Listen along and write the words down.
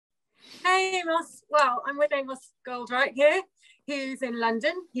Hi, Amos. Well, I'm with Amos Goldreich here, who's in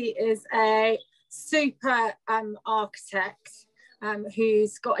London. He is a super architect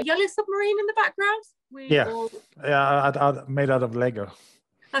who's got a yellow submarine in the background. I made out of Lego.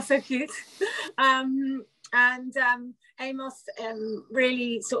 That's so cute. Amos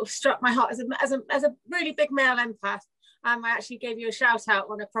really sort of struck my heart as a really big male empath. I actually gave you a shout out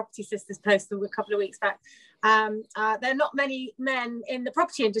on a Property Sisters post a couple of weeks back. There are not many men in the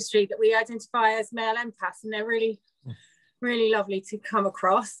property industry that we identify as male empaths, and they're really, really lovely to come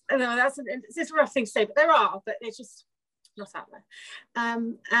across. I know it's a rough thing to say, but there are, but they're just not out there.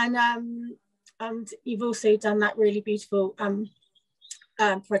 And you've also done that really beautiful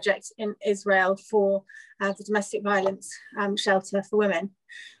project in Israel for the domestic violence shelter for women,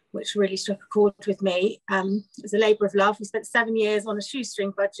 which really struck a chord with me. It was a labour of love. We spent 7 years on a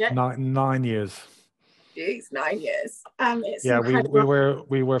shoestring budget. 9 years. Jeez, 9 years.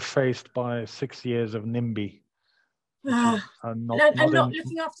 We were faced by 6 years of NIMBY. Not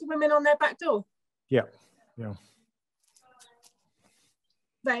looking after women on their back door. Yeah.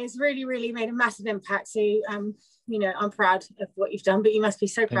 That has really, really made a massive impact. So, I'm proud of what you've done, but you must be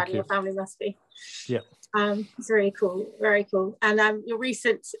so proud, and your family must be. Yeah. It's really cool, very cool. And your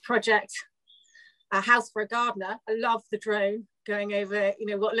recent project, A House for a Gardener, I love the drone going over,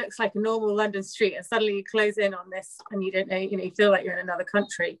 what looks like a normal London street, and suddenly you close in on this and you don't know, you feel like you're in another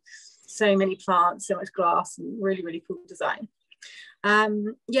country. So many plants, so much glass, and really, really cool design.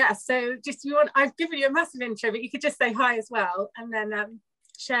 So I've given you a massive intro, but you could just say hi as well, and then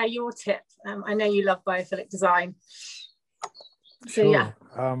share your tip. I know you love biophilic design. So sure.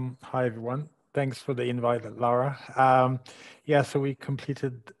 Hi everyone. Thanks for the invite, Laura. So we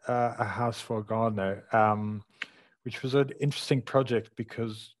completed A House for a Gardener, which was an interesting project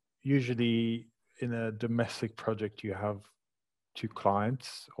because usually in a domestic project you have two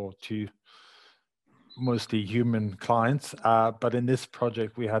clients or two mostly human clients, but in this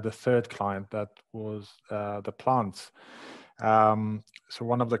project we had a third client that was the plants. So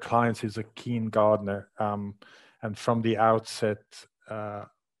one of the clients is a keen gardener, and from the outset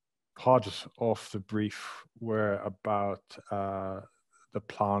part of the brief were about the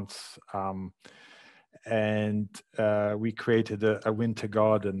plants, and we created a winter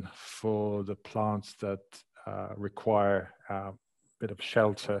garden for the plants that require a bit of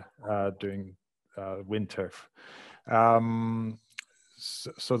shelter during winter.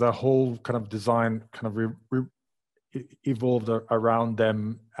 So the whole kind of design kind of evolved around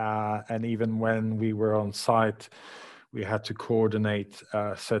them, and even when we were on site, we had to coordinate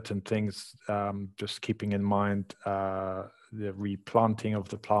certain things, just keeping in mind the replanting of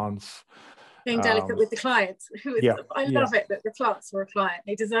the plants. Being delicate with the clients. I love it that the plants were a client.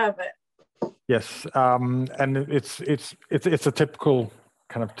 They deserve it. Yes, and it's a typical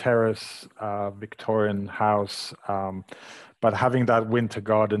kind of terrace Victorian house, but having that winter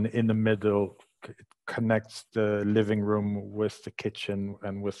garden in the middle connects the living room with the kitchen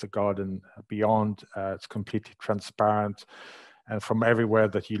and with the garden beyond. It's completely transparent, and from everywhere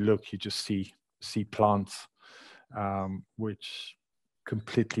that you look, you just see plants, which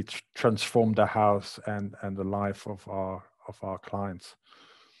completely transform the house and the life of our clients.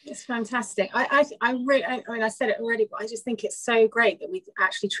 It's fantastic. I said it already, but I just think it's so great that we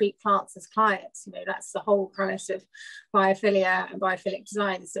actually treat plants as clients. That's the whole premise of biophilia and biophilic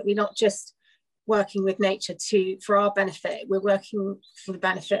design, is that we're not just working with nature for our benefit, we're working for the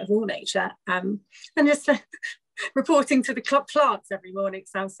benefit of all nature. And just reporting to the plants every morning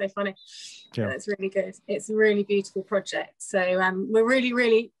sounds so funny. Yeah, it's really good. It's a really beautiful project. So we're really,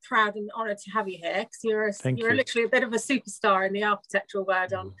 really proud and honoured to have you here, because you're literally a bit of a superstar in the architectural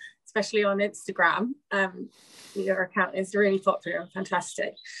world, especially on Instagram. Your account is really popular and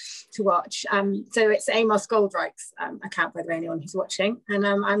fantastic to watch. So it's Amos Goldreich's account, by the way, anyone who's watching. And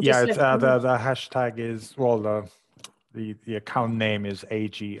I'm just the hashtag is, the account name is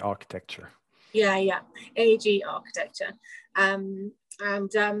AG Architecture. Yeah, AG Architecture. I'm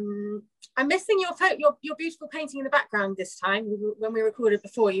missing your beautiful painting in the background this time. When we recorded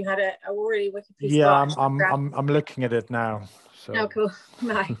before, you had a really wicked piece. Yeah, I'm looking at it now. So. Oh, cool,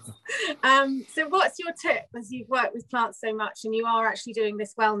 nice. So what's your tip, as you've worked with plants so much and you are actually doing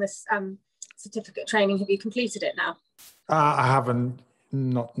this wellness certificate training? Have you completed it now? I haven't,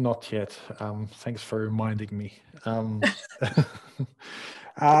 not yet. Thanks for reminding me.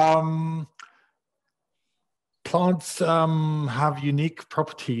 Plants have unique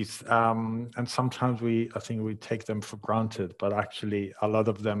properties, and sometimes I think we take them for granted, but actually a lot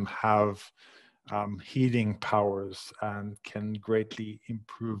of them have healing powers and can greatly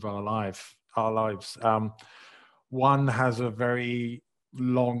improve our lives. One has a very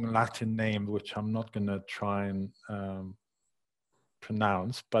long Latin name, which I'm not going to try and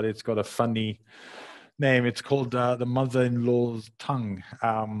pronounce, but it's got a funny name. It's called the mother-in-law's tongue,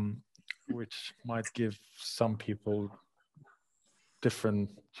 which might give some people different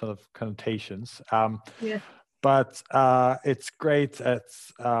sort of connotations. Yeah. But it's great at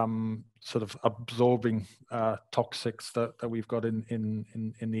sort of absorbing toxics that we've got in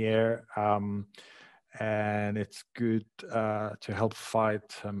the air. And it's good to help fight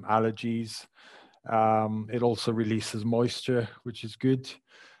allergies. It also releases moisture, which is good.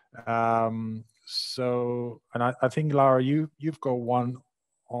 So, and I think, Lara, you've got one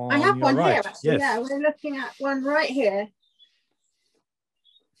on I have your one right. here, actually. Yes. Yeah, we're looking at one right here.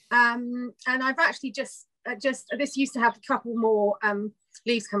 And I've actually just this used to have a couple more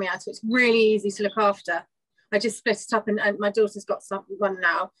leaves coming out, so it's really easy to look after. I just split it up, and my daughter's got one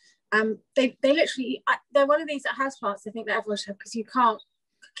now. They literally, they're one of these houseplants I think that everyone should have, because you can't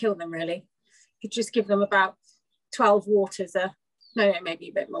kill them really. You could just give them about 12 waters maybe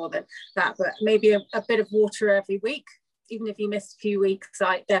a bit more than that, but maybe a bit of water every week. Even if you miss a few weeks,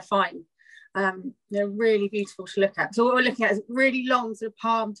 they're fine. They're really beautiful to look at. So what we're looking at is really long sort of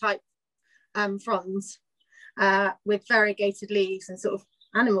palm type fronds with variegated leaves and sort of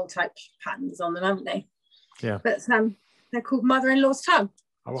animal type patterns on them, haven't they? Yeah. But they're called mother-in-law's tongue.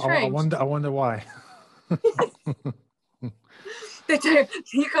 I wonder why. They don't,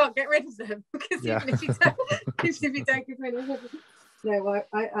 you can't get rid of them, because Yeah. even if you don't get rid of them. No,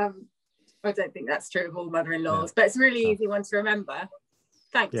 I don't think that's true of all mother-in-laws, Yeah. but it's a really easy one to remember.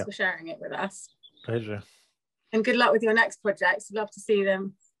 Thanks Yeah. for sharing it with us. Pleasure. And good luck with your next projects. I'd love to see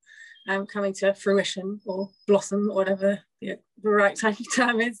them coming to fruition or blossom, or whatever the right type of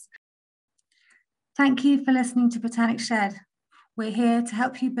term is. Thank you for listening to Botanic Shed. We're here to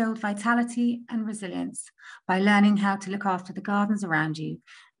help you build vitality and resilience by learning how to look after the gardens around you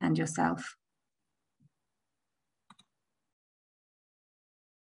and yourself.